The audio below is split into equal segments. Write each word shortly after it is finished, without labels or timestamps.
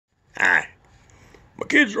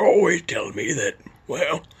kids are always telling me that,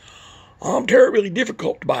 well, I'm terribly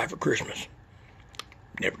difficult to buy for Christmas.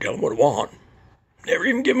 Never tell them what I want. Never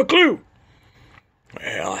even give them a clue.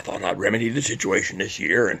 Well, I thought I'd remedy the situation this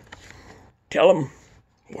year and tell them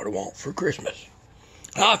what I want for Christmas.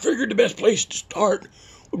 I figured the best place to start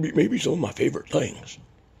would be maybe some of my favorite things.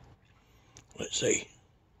 Let's see.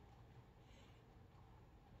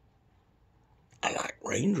 I like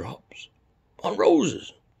raindrops on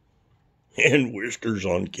roses and whiskers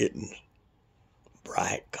on kittens,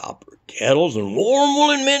 bright copper kettles and warm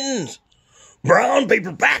woolen mittens, brown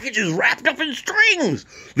paper packages wrapped up in strings.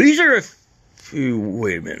 These are a few...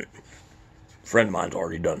 Wait a minute. A friend of mine's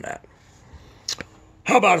already done that.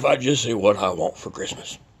 How about if I just say what I want for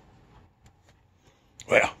Christmas?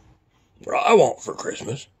 Well, what I want for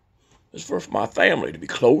Christmas is for my family to be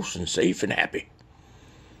close and safe and happy.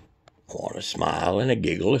 I want a smile and a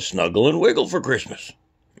giggle, a snuggle and wiggle for Christmas.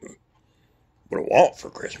 What I want for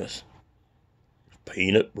Christmas is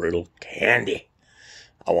peanut brittle candy.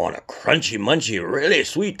 I want a crunchy, munchy, really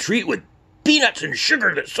sweet treat with peanuts and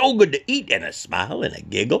sugar that's so good to eat, and a smile and a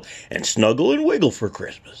giggle and snuggle and wiggle for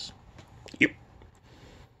Christmas. Yep.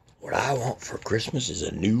 What I want for Christmas is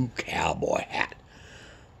a new cowboy hat.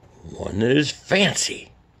 One that is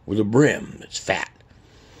fancy with a brim that's fat.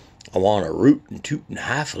 I want a rootin' tootin'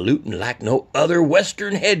 highfalutin' like no other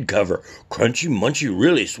western head cover. Crunchy, munchy,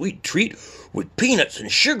 really sweet treat with peanuts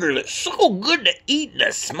and sugar that's so good to eat, and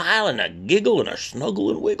a smile and a giggle and a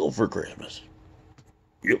snuggle and wiggle for Christmas.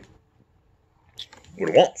 Yep.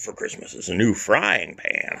 What I want for Christmas is a new frying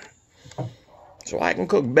pan, so I can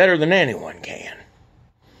cook better than anyone can.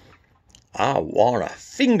 I want a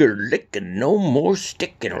finger-lickin', no more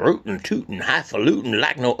stickin', rootin' tootin' highfalutin'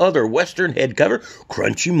 like no other western head cover,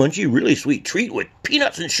 crunchy, munchy, really sweet treat with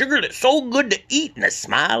peanuts and sugar that's so good to eat, and a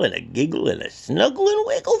smile and a giggle and a snuggle and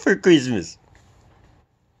wiggle for Christmas.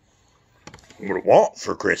 What I want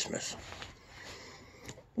for Christmas?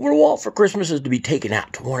 What I want for Christmas is to be taken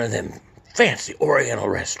out to one of them fancy Oriental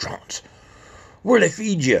restaurants where they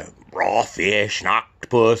feed you raw fish and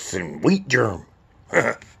octopus and wheat germ.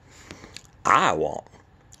 I want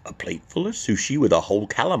a plate full of sushi with a whole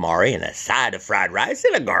calamari and a side of fried rice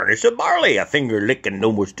and a garnish of barley, a finger-licking,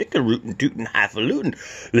 no more sticking, rootin' tootin' highfalutin'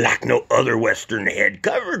 like no other western head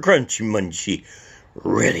cover, crunchy munchy,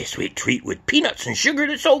 really sweet treat with peanuts and sugar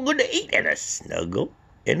that's so good to eat, and a snuggle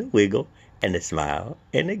and a wiggle and a smile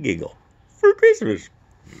and a giggle for Christmas.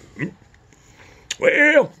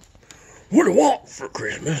 Well, what I want for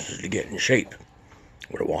Christmas is to get in shape.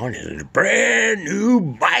 What I want is a brand new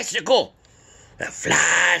bicycle that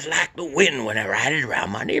flies like the wind when I ride it around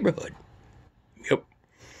my neighborhood. Yep.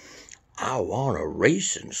 I want a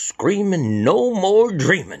racing, screaming, no more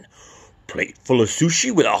dreaming plate full of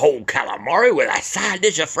sushi with a whole calamari with a side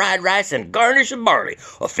dish of fried rice and garnish of barley,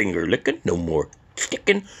 a finger licking, no more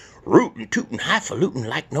sticking, rootin' tootin' highfalutin'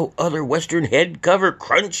 like no other western head cover,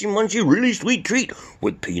 crunchy munchy, really sweet treat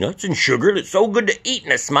with peanuts and sugar that's so good to eat,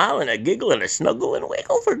 and a smile and a giggle and a snuggle and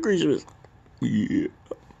wiggle for Christmas. Yeah.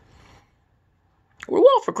 What do we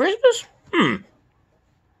want for Christmas?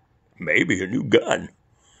 Maybe a new gun.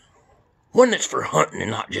 One that's for hunting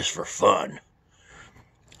and not just for fun.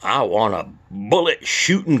 I want a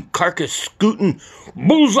bullet-shooting, carcass-scooting,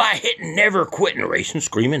 bullseye-hitting, never-quitting, racing,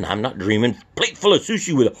 screaming, I'm not dreaming, plate full of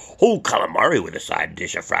sushi with a whole calamari with a side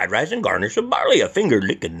dish of fried rice and garnish of barley, a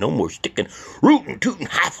finger-licking, no more sticking, rootin' tootin'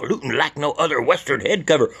 highfalutin' like no other western head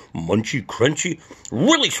cover, munchy, crunchy,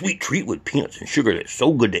 really sweet treat with peanuts and sugar that's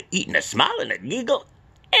so good to eat, and a smile and a giggle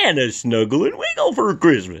and a snuggle and wiggle for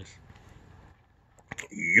Christmas.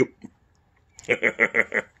 Yep.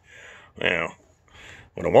 Well,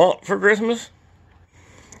 what I want for Christmas?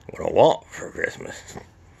 What I want for Christmas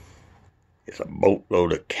is a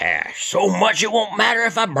boatload of cash. So much it won't matter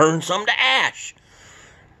if I burn some to ash.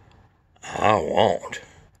 I want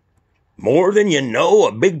more than you know,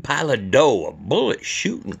 a big pile of dough, a bullet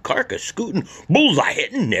shooting, carcass scooting, bullseye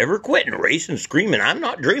hitting, never quitting, racing, screaming, I'm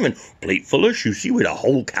not dreaming, plate full of sushi with a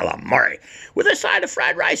whole calamari, with a side of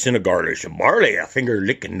fried rice and a garnish of barley, a finger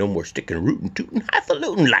licking, no more sticking, rootin' tootin'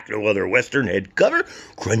 highfalutin' like no other western head cover,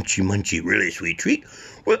 crunchy munchy, really sweet treat,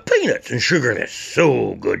 with peanuts and sugar that's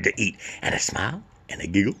so good to eat, and a smile and a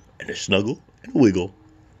giggle and a snuggle and a wiggle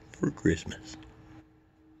for Christmas.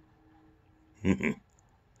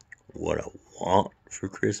 What I want for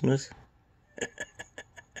Christmas?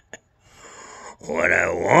 What I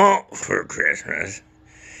want for Christmas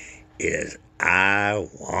is I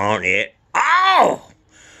want it all!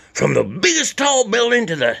 From the biggest tall building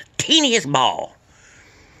to the teeniest ball.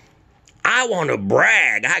 I want to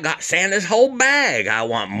brag. I got Santa's whole bag. I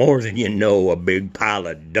want more than you know, a big pile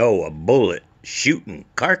of dough, a bullet shooting,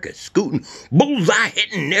 carcass scooting, bullseye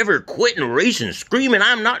hitting, never quitting, racing, screaming,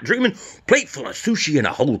 I'm not dreaming, plate full of sushi and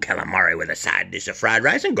a whole calamari with a side dish of fried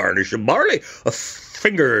rice and garnish of barley, a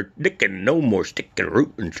finger dicking, no more sticking,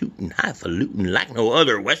 rootin', shooting, highfalutin like no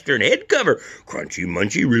other western head cover, crunchy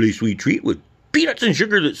munchy, really sweet treat with peanuts and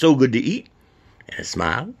sugar that's so good to eat, and a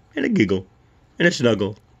smile and a giggle and a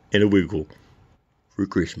snuggle and a wiggle for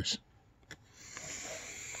Christmas.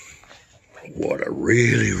 What I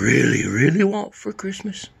really, really, really want for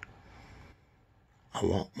Christmas, I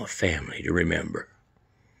want my family to remember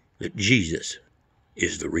that Jesus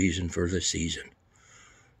is the reason for the season.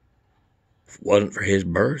 If it wasn't for his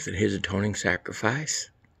birth and his atoning sacrifice,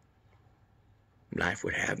 life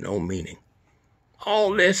would have no meaning.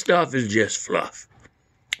 All this stuff is just fluff.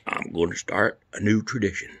 I'm going to start a new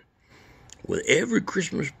tradition. With every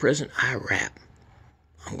Christmas present I wrap,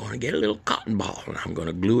 I'm going to get a little cotton ball and I'm going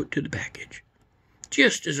to glue it to the package.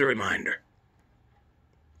 Just as a reminder,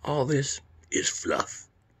 all this is fluff.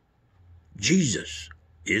 Jesus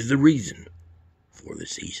is the reason for the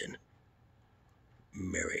season.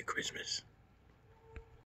 Merry Christmas.